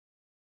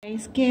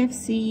Guys,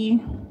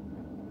 KFC,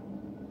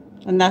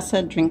 and that's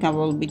a drink I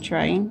will be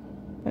trying.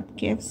 But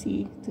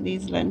KFC,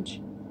 today's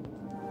lunch.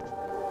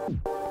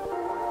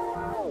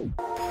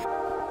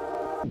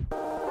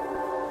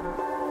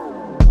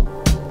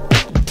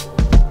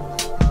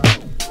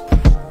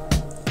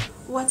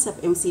 What's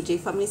up, MCJ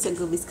family? So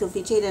good with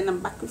Coffee Jade, and I'm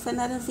back with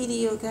another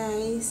video,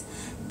 guys.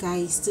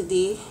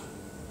 Today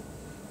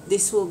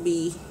this will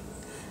be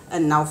a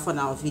now for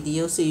now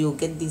video, so you'll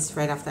get this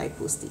right after I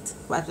post it,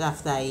 right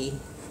after I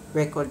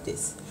record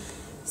this.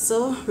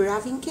 So we're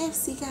having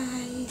KFC,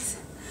 guys.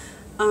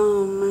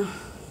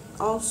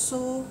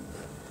 Also,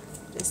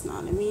 just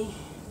now let me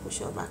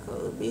push her back a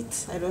little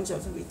bit. I don't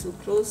have to be too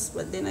close,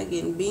 but then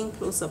again, being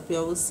close up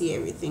here will see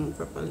everything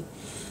properly.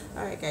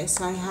 All right, guys,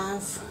 so I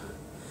have,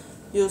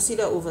 you'll see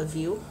the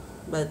overview,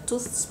 but 2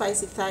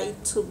 spicy Thai,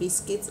 2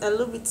 biscuits, a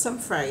little bit some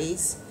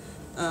fries.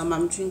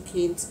 I'm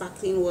drinking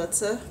sparkling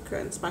water,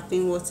 current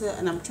sparkling water,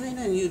 and I'm trying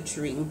a new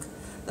drink,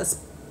 a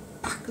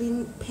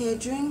sparkling pear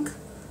drink.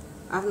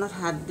 I've not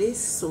had this,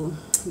 so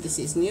this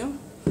is new.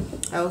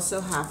 I also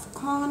have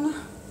corn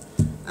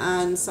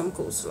and some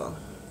coleslaw.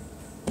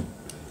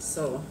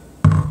 So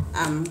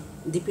I'm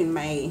dipping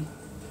my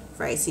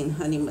fries in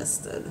honey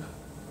mustard.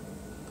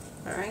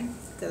 Alright,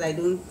 because I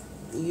don't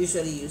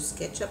usually use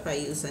ketchup, I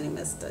use honey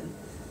mustard.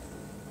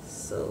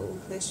 So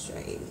let's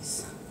try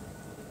this.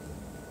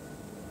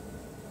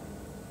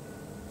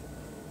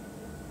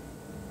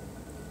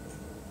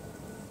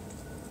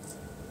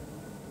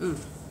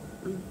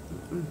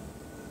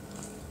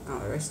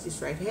 I'll rest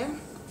this right here.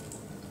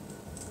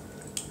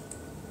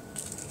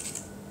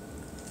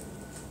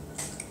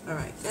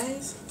 Alright,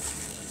 guys,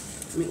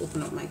 let me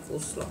open up my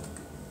coleslaw.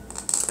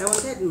 I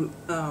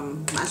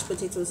wanted mashed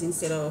potatoes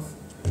instead of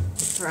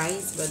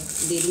fries, but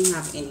they didn't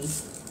have any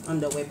on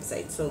the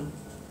website, so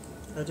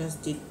I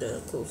just did the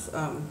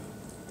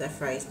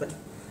fries, but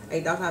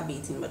I doubt I'll be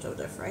eating much of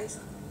the fries.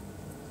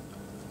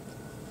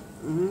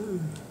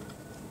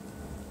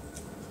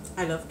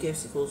 I love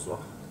KFC coleslaw.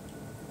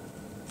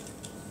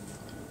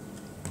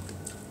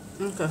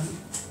 Okay,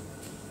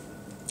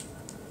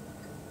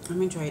 let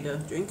me try the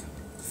drink.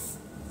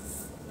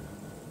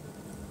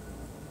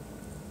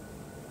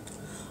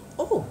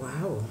 Oh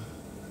wow,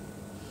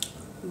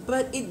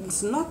 but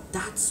it's not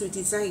that sweet,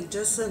 it's like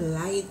just a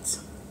light.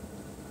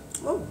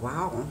 Oh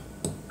wow,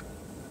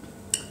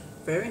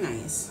 very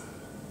nice.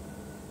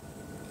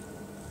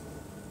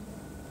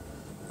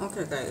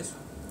 Okay, guys,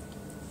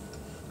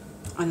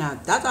 and now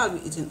that I'll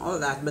be eating all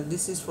that, but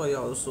this is for you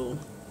also.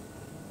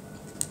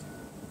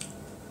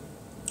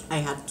 I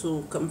had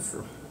to come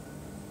through.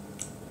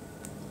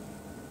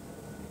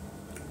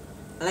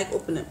 I like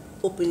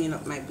opening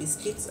up my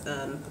biscuits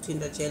and putting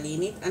the jelly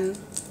in it, and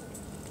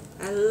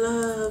I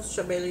love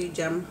strawberry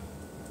jam.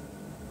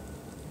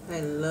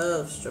 I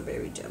love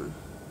strawberry jam.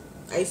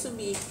 I used to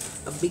be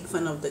a big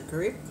fan of the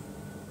grape,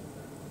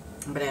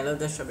 but I love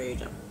the strawberry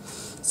jam.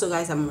 So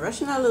guys, I'm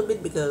rushing a little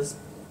bit because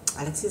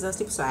Alex is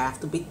asleep, so I have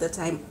to beat the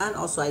time, and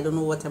also I don't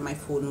know what time my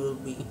phone will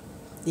be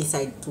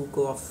decide to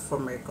go off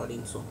from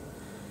recording. So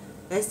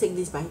let's take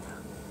this bite.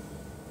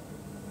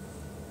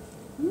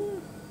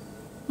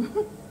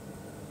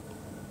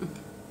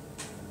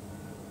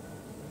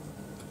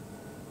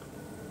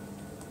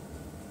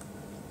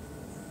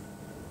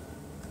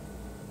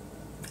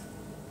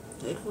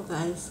 There you go,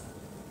 guys.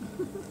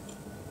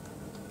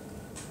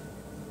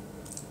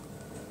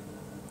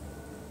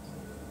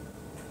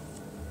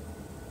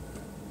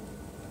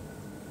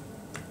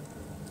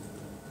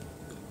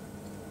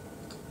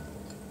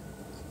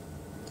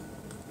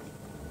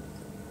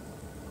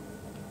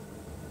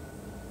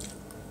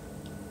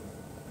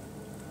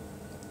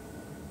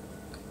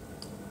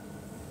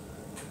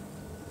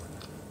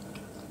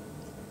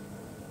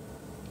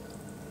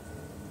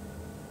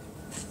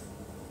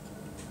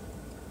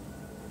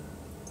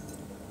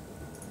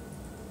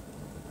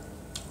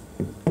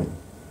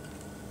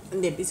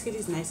 And the biscuit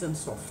is nice and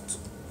soft,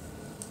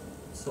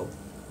 so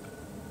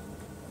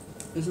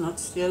it's not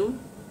still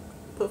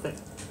perfect.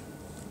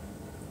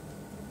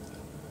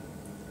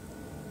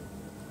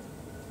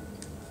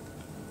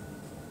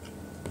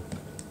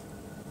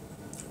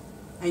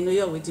 I know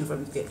you're waiting for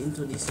me to get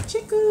into this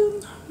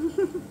chicken.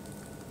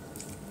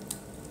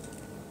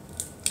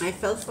 I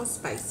felt for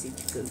spicy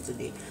chicken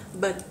today,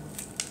 but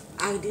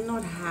I did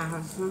not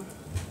have,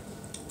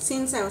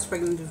 since I was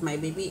pregnant with my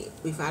baby,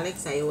 with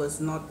Alex, I was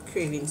not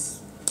craving.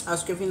 I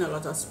was craving a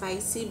lot of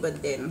spicy,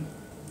 but then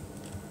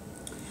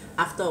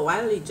after a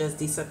while it just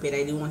disappeared.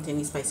 I didn't want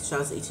any spicy, so I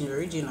was eating the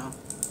original.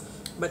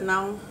 But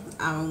now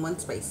I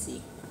want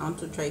spicy. I want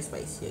to try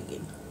spicy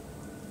again.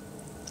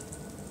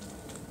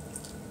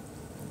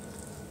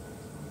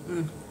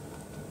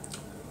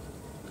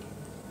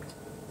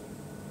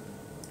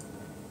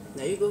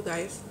 There you go,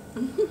 guys.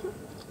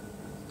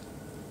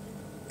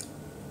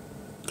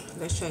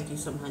 Let's try to do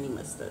some honey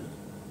mustard.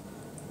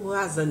 Who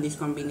has done this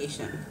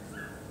combination?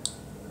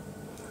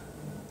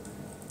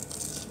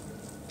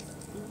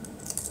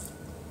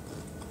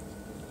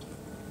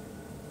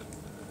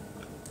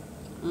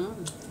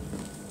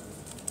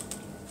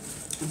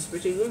 It's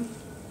pretty good.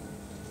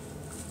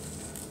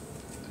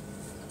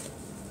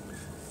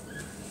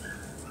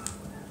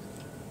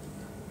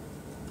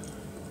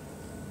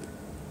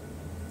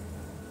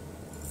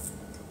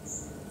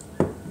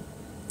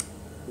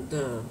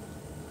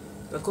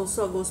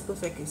 coleslaw goes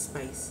perfectly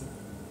spicy.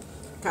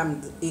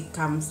 It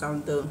comes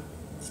down to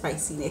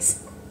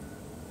spiciness.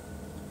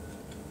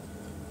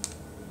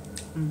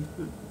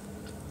 Mm-hmm.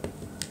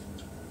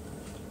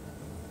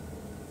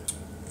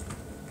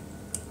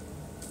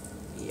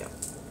 Yep.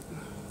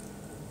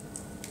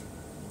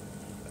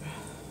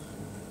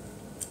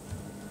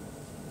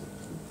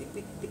 Dip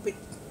it, dip it.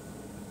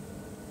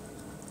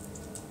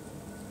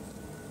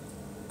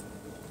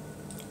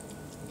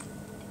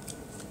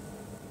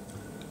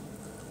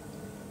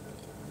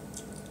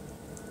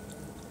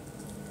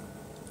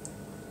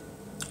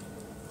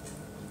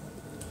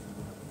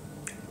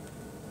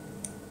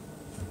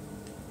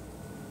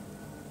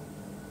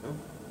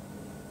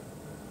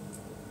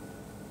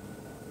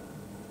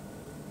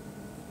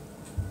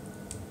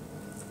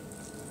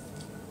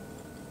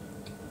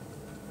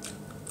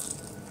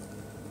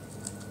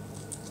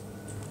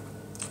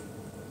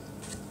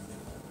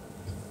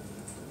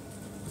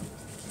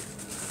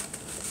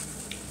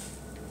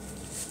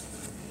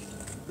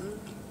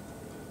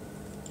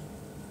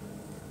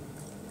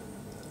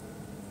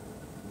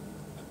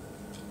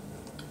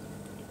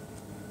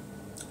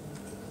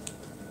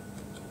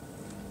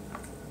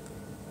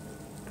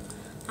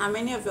 How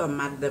many of you are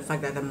mad at the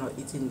fact that I'm not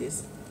eating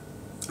this?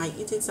 I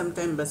eat it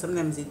sometimes, but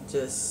sometimes it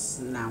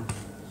just now.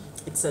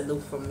 It's a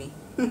no for me.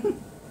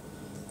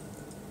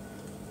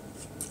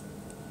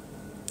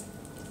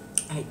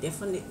 I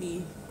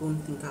definitely don't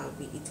think I'll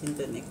be eating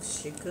the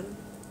next chicken,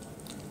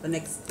 the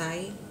next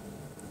thigh.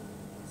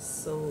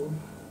 So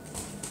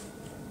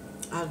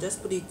I'll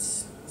just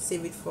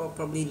save it for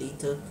probably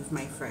later with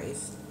my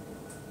fries.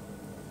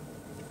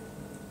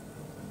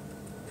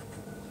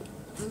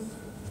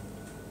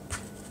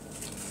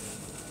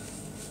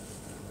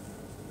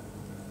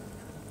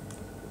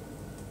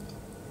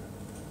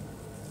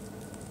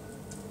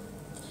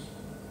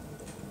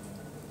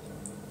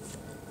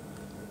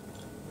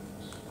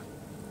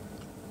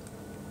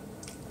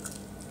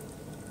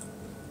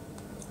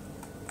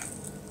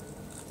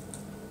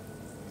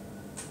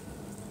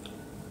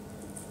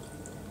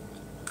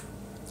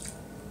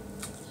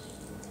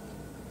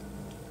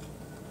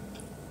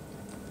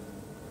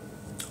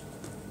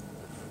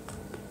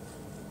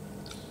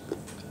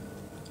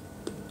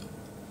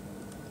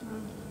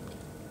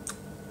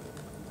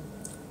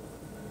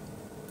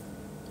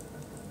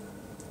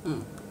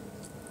 Mm.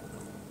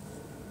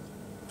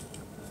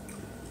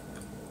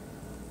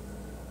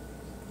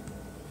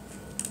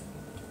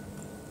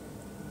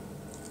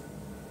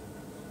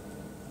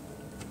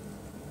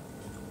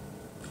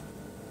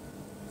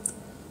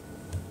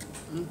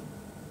 Mm.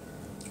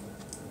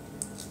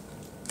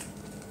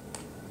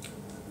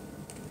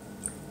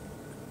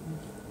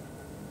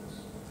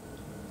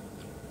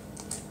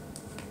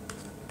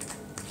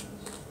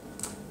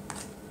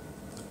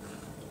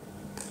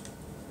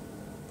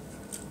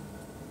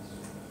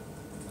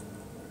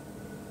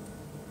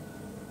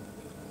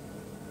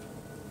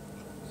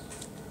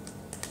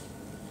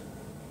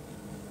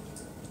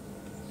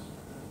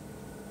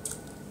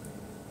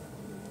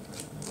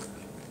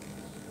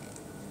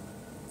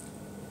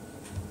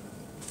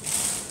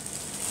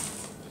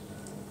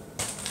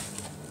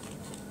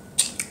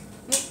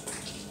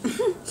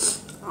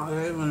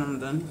 Alright, when I'm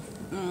done.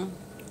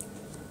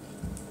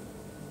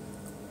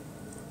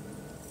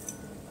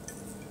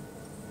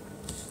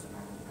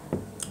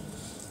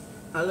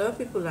 A lot of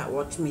people that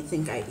watch me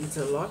think I eat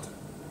a lot.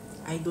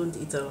 I don't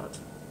eat a lot.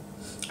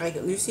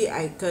 You see,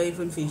 I can't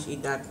even finish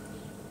eat that.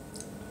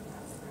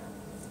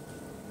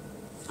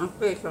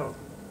 Okay, so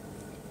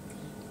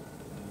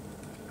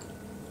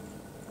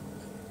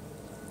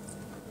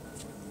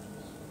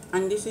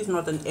and this is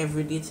not an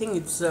everyday thing.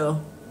 It's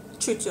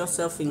treat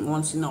yourself in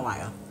once in a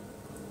while.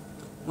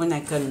 When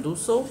I can do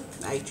so,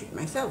 I treat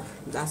myself.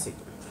 That's it.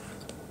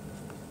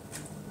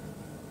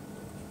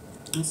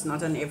 It's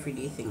not an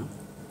everyday thing.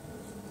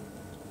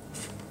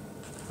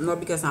 Not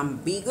because I'm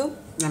big,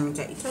 that means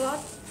I eat a lot.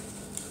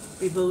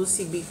 People will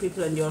see big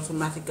people and they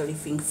automatically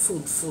think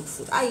food, food,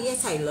 food. Ah,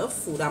 yes, I love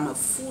food. I'm a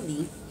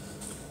foodie,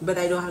 but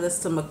I don't have the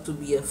stomach to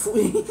be a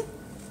foodie.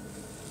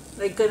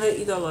 I cannot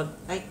eat a lot.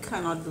 I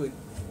cannot do it.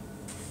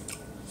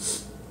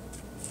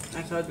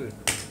 I cannot do it.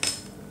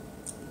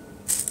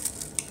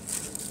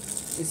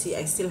 You see,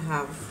 I still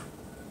have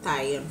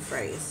thigh and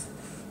fries.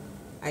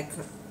 I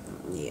can,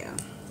 yeah.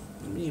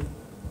 Let me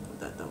put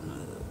that down a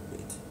little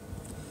bit.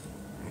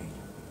 Right.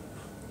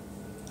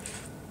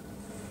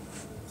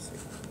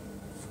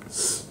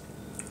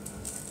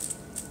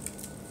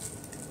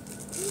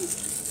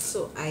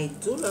 So I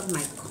do love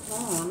my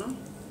corn.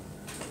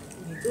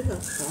 I do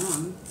love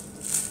corn.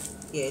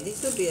 Yeah,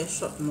 this will be a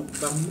short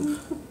mukbang.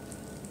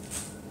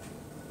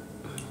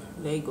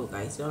 There you go,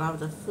 guys. You'll have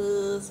the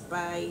first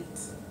bite.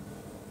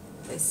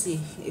 Let's see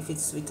if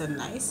it's sweet and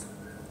nice.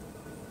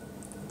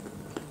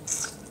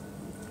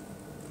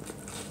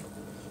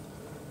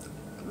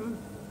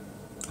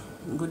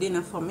 Good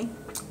enough for me.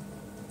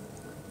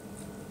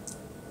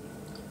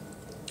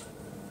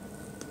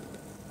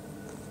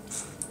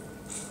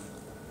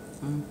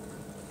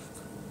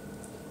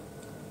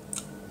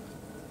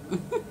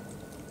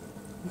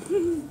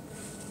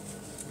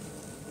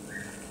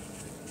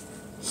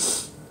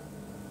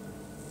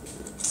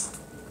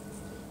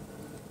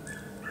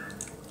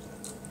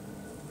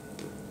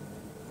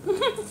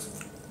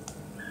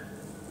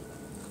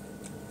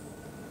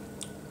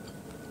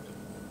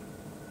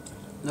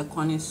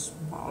 corn is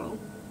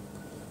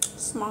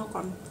small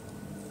corn.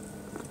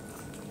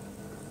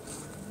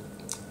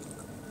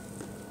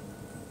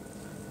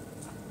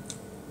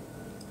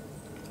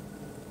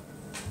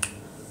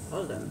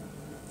 Hold on,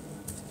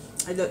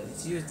 I don't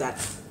use that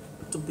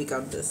to pick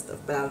out this stuff,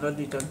 but I'll not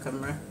do it on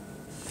camera.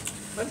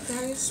 But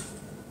guys,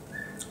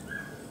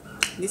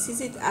 this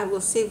is it. I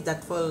will save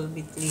that for a little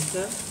bit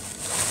later,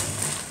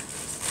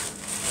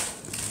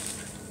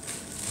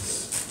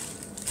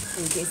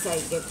 in case I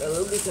get a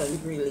little bit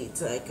hungry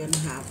later. I can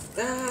have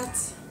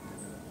that.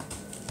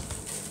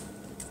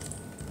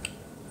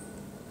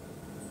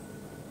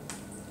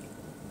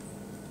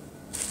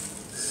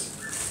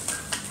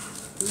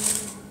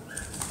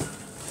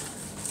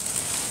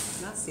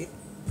 That's it.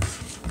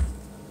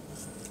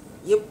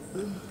 Yep.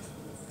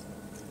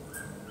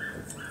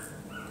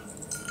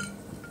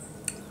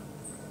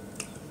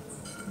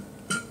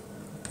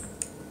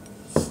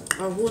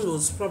 Or who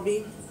knows,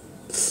 probably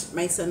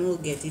my son will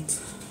get it.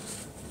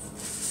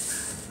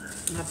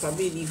 I'll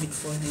probably leave it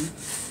for him.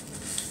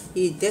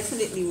 He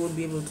definitely won't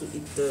be able to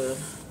eat the...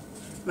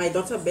 My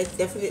daughter Beth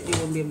definitely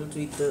won't be able to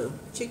eat the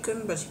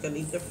chicken, but she can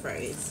eat the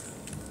fries.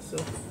 So,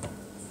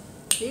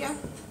 yeah.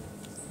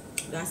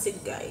 That's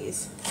it,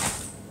 guys.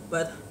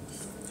 But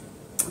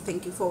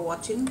thank you for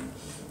watching.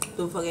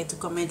 Don't forget to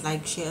comment,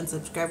 like, share, and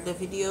subscribe the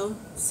video.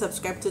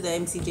 Subscribe to the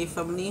MCJ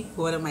family.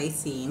 What am I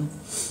saying?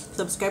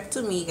 Subscribe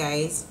to me,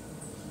 guys.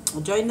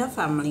 Join the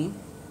family.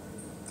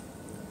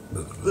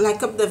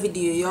 Like up the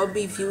video. You'll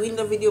be viewing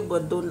the video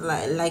but don't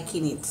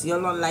liking it.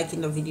 You're not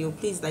liking the video.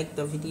 Please like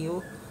the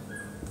video.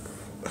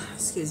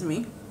 Excuse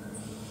me.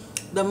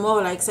 The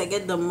more likes I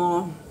get, the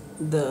more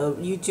the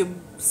YouTube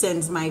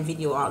sends my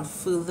video out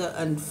further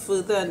and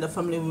further, and the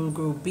family will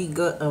grow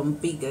bigger and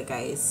bigger,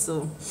 guys.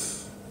 So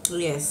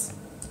yes,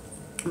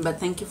 but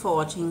thank you for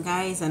watching,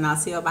 guys, and I'll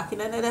see you back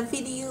in another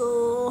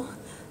video.